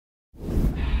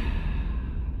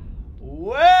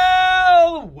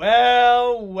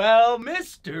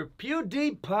Mr.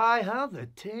 Pewdiepie, how the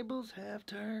tables have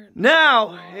turned.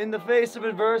 Now, in the face of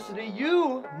adversity,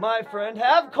 you, my friend,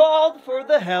 have called for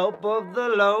the help of the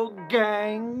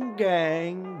Logang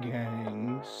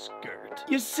gang skirt.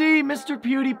 You see, Mr.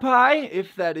 Pewdiepie,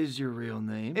 if that is your real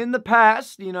name, in the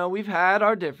past, you know, we've had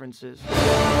our differences.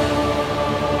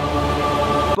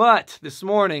 But this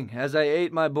morning, as I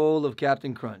ate my bowl of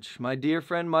Captain Crunch, my dear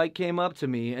friend Mike came up to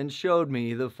me and showed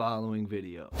me the following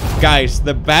video. Guys,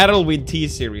 the battle with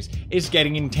T-Series is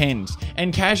getting intense,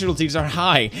 and casualties are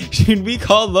high. Should we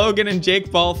call Logan and Jake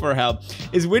Paul for help?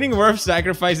 Is winning worth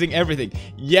sacrificing everything?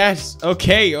 Yes,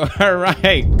 okay,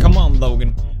 alright. Come on,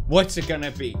 Logan. What's it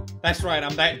gonna be? That's right,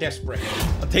 I'm that desperate.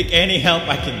 I'll take any help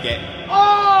I can get.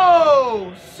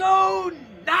 Oh, so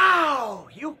now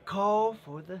you call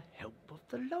for the help of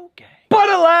the Logang. But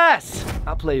alas,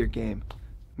 I'll play your game,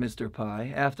 Mr.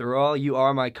 Pie. After all, you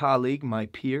are my colleague, my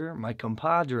peer, my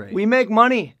compadre. We make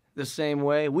money the same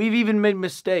way. We've even made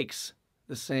mistakes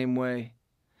the same way.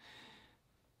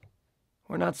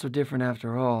 We're not so different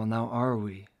after all, now are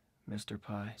we, Mr.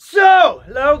 Pie? So,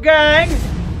 Logang,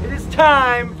 it is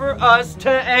time for us to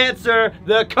answer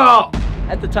the call.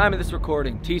 At the time of this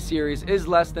recording, T-Series is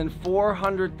less than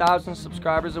 400,000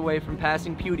 subscribers away from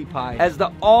passing Pewdiepie as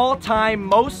the all-time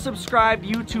most subscribed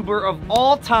YouTuber of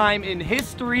all time in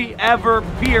history ever,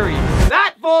 period.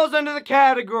 That falls under the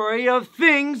category of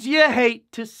things you hate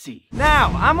to see.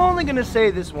 Now, I'm only gonna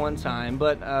say this one time,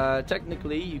 but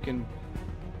technically you can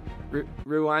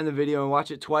rewind the video and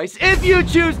watch it twice if you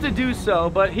choose to do so,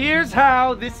 but here's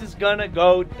how this is gonna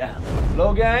go down.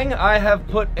 Logang, I have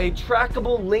put a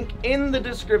trackable link in the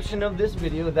description of this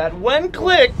video that when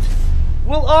clicked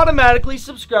will automatically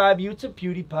subscribe you to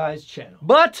Pewdiepie's channel.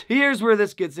 But here's where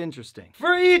this gets interesting.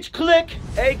 For each click,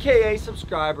 aka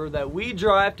subscriber, that we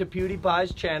drive to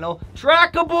Pewdiepie's channel,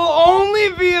 trackable only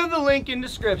via the link in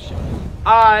description,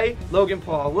 I, Logan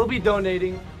Paul, will be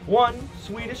donating 1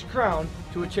 Swedish crown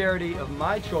to a charity of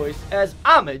my choice as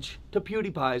homage to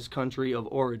PewDiePie's country of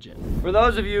origin. For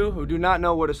those of you who do not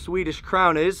know what a Swedish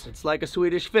crown is, it's like a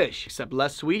Swedish fish, except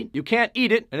less sweet. You can't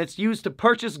eat it, and it's used to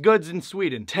purchase goods in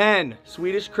Sweden. 10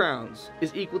 Swedish crowns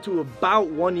is equal to about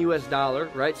 $1 US,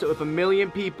 right? So if 1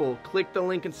 million people click the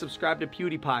link and subscribe to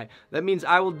PewDiePie, that means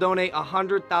I will donate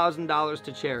 $100,000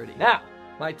 to charity. Now,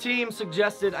 my team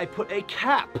suggested I put a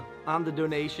cap on the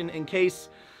donation in case,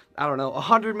 I don't know,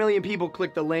 100 million people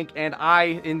click the link and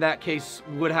I, in that case,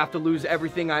 would have to lose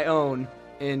everything I own,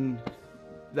 and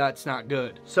that's not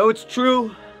good. So it's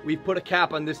true, we've put a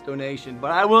cap on this donation, but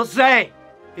I will say,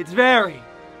 it's very high.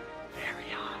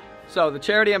 So the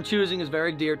charity I'm choosing is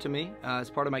very dear to me. As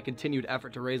part of my continued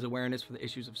effort to raise awareness for the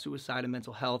issues of suicide and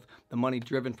mental health, the money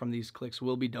driven from these clicks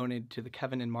will be donated to the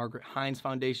Kevin and Margaret Hines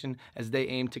Foundation as they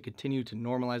aim to continue to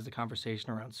normalize the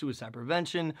conversation around suicide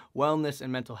prevention, wellness,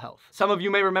 and mental health. Some of you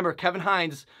may remember Kevin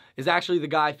Hines is actually the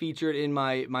guy featured in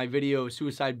my video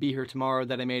Suicide Be Here Tomorrow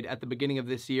that I made at the beginning of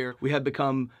this year. We have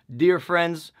become dear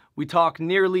friends. We talk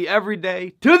nearly every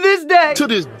day. To this day! To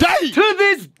this day! To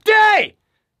this day!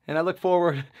 And I look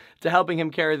forward to helping him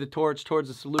carry the torch towards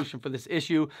a solution for this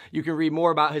issue. You can read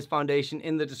more about his foundation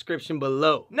in the description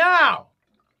below. Now,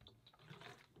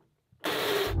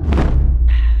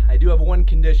 I do have one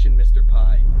condition, Mr.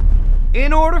 Pie.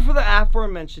 In order for the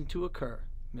aforementioned to occur,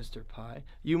 Mr. Pie,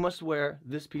 you must wear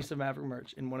this piece of Maverick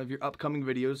merch in one of your upcoming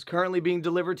videos currently being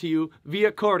delivered to you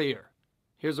via courier.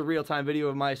 Here's a real-time video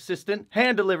of my assistant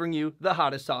hand-delivering you the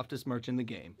hottest, softest merch in the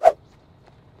game.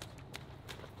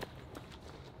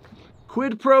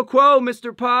 Quid pro quo,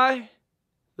 Mr. Pie.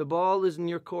 The ball is in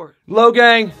your court.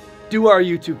 Logang, do our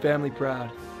YouTube family proud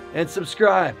and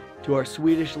subscribe to our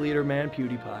Swedish leader man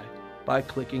Pewdiepie by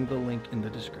clicking the link in the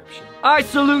description. I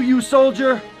salute you,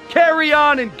 soldier. Carry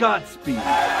on and Godspeed.